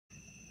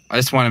I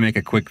just want to make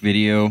a quick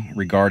video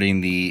regarding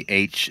the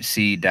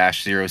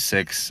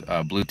HC-06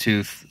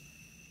 Bluetooth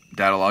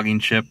data logging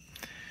chip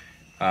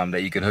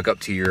that you can hook up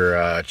to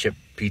your chip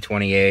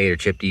P28 or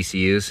chip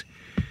ECUs.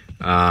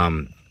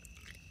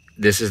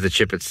 This is the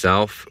chip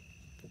itself.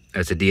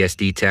 It's a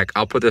DSD tech.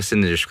 I'll put this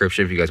in the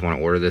description if you guys want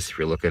to order this, if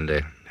you're looking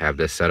to have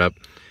this set up.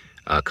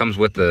 Comes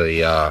with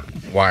the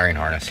wiring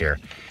harness here.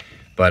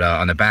 But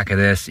on the back of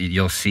this,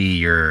 you'll see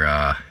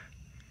your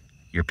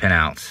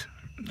pinouts.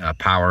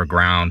 Power,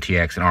 ground,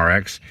 TX, and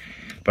RX.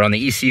 But on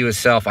the ECU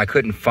itself, I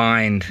couldn't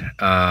find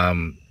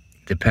the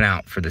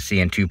pinout for the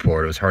CN2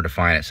 port. It was hard to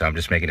find it, so I'm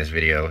just making this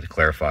video to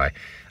clarify.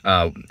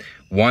 1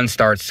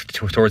 starts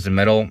towards the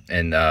middle,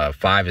 and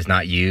 5 is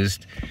not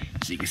used.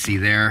 So you can see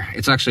there,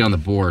 it's actually on the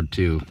board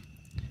too.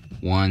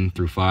 1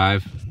 through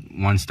 5,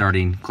 1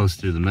 starting close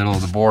to the middle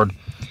of the board.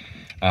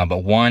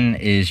 But 1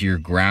 is your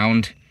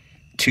ground,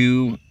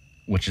 2,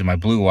 which is my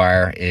blue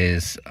wire,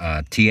 is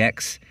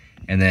TX.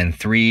 And then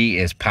 3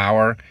 is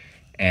power,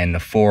 and the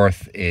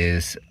 4th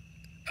is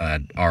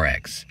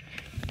RX.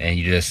 And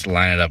you just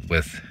line it up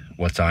with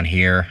what's on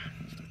here,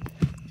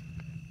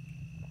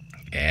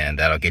 and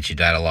that'll get you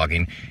data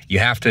logging. You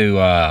have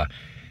to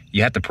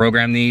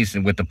program these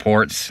with the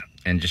ports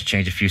and just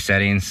change a few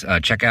settings.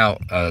 Check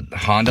out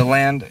Honda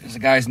Land is the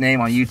guy's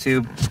name on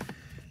YouTube.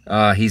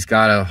 He's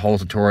got a whole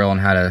tutorial on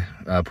how to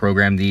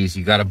program these.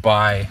 You got to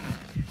buy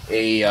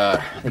a I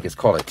think it's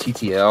called a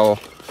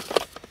TTLT,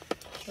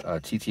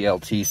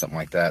 something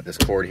like that, this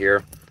cord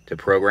here, to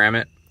program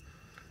it.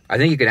 I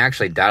think you can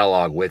actually data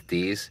log with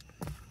these,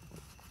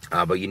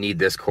 but you need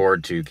this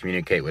cord to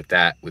communicate with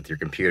that with your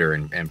computer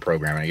and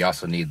program it. You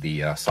also need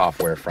the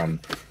software from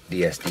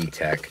DSD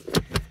Tech,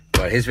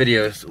 but his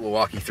videos will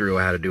walk you through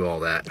how to do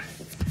all that.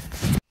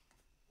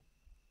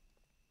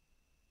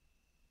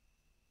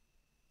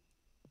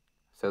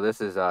 So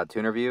this is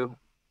Tunerview.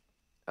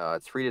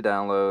 It's free to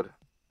download,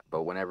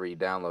 but whenever you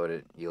download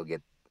it, you'll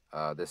get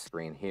this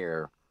screen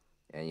here,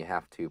 and you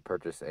have to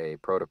purchase a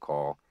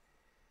protocol.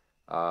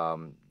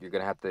 You're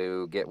gonna have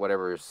to get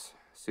whatever's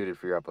suited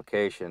for your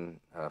application.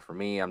 For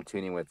me, I'm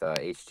tuning with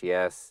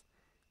HTS,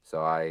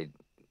 so I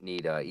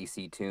need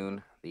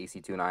EC-Tune, the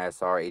EC-Tune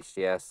ISR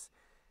HTS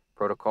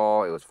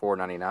protocol. It was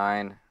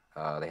 $4.99.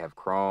 They have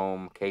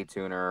Chrome,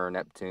 K-Tuner,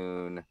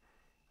 Neptune,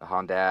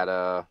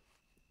 Honda,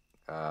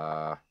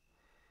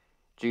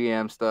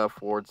 GM stuff,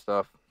 Ford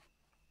stuff.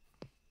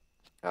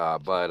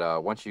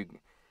 But once you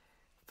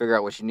figure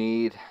out what you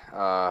need,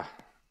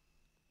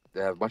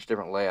 they have a bunch of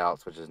different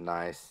layouts, which is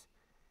nice.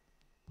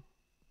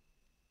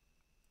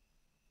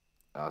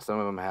 Some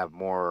of them have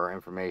more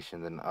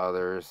information than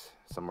others.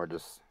 Some are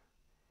just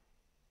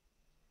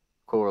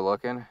cooler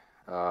looking.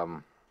 I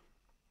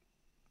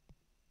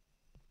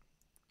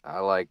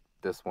like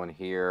this one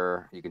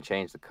here. You can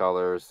change the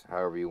colors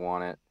however you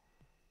want it.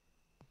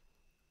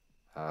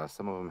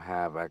 Some of them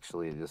have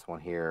actually, this one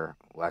here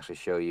will actually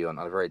show you on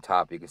the very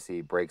top. You can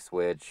see brake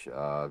switch,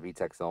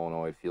 VTEX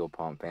Illinois, fuel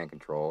pump, fan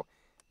control.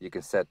 You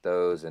can set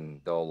those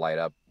and they'll light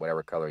up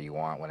whatever color you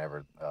want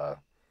whenever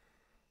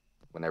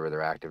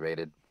they're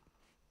activated.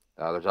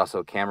 There's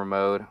also camera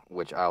mode,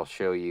 which I'll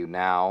show you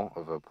now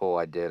of a pull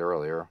I did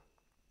earlier.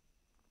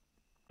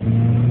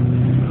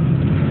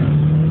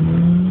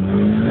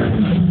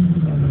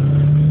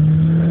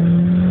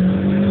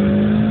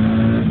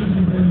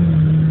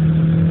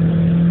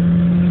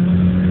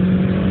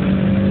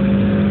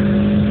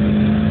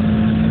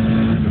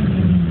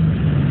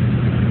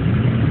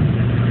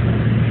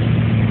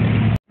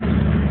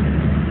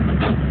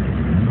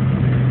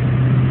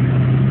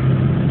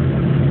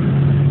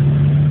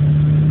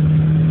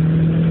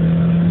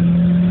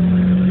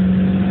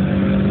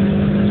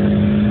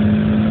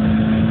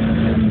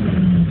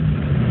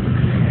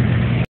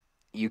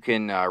 You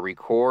can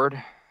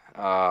record.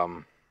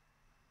 So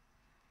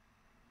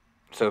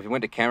if you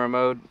went to camera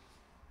mode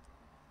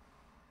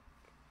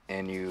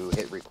and you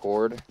hit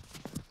record,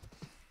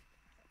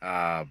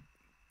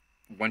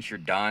 once you're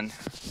done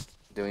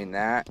doing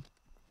that,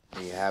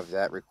 you have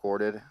that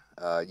recorded,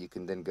 you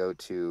can then go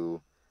to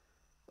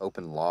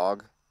open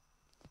log,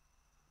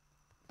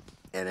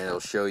 and it'll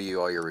show you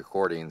all your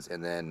recordings.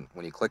 And then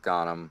when you click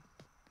on them,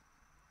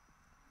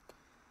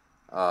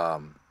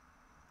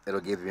 it'll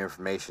give you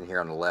information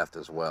here on the left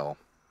as well,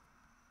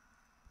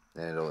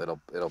 and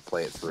it'll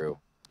play it through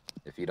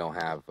if you don't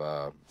have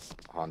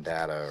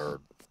Honda or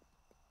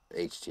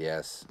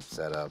HTS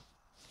set up.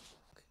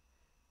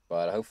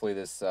 But hopefully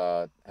this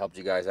helped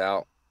you guys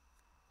out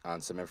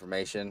on some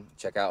information.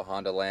 Check out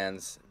Honda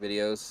Land's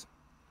videos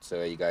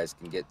so you guys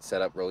can get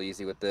set up real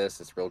easy with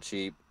this. It's real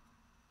cheap,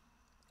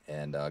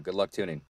 and good luck tuning.